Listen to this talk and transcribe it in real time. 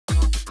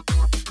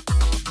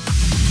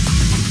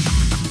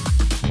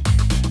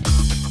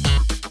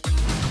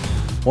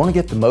Want to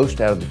get the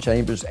most out of the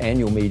Chamber's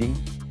annual meeting?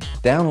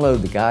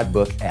 Download the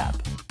Guidebook app.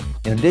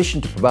 In addition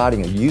to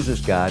providing a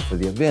user's guide for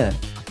the event,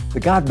 the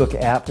Guidebook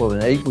app will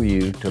enable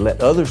you to let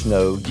others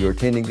know you're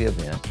attending the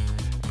event,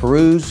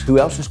 peruse who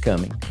else is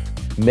coming,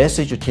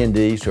 message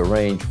attendees to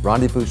arrange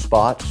rendezvous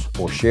spots,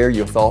 or share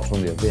your thoughts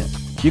on the event.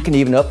 You can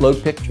even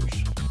upload pictures.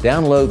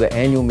 Download the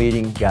annual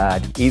meeting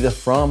guide either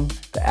from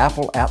the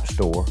Apple App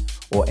Store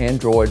or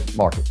Android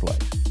Marketplace,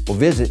 or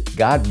visit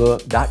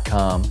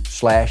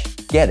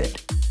guidebook.com/getit.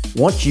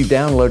 Once you've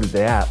downloaded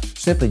the app,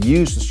 simply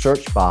use the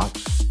search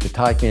box to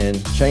type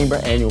in Chamber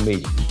Annual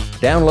Meeting.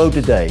 Download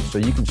today so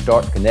you can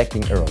start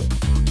connecting early.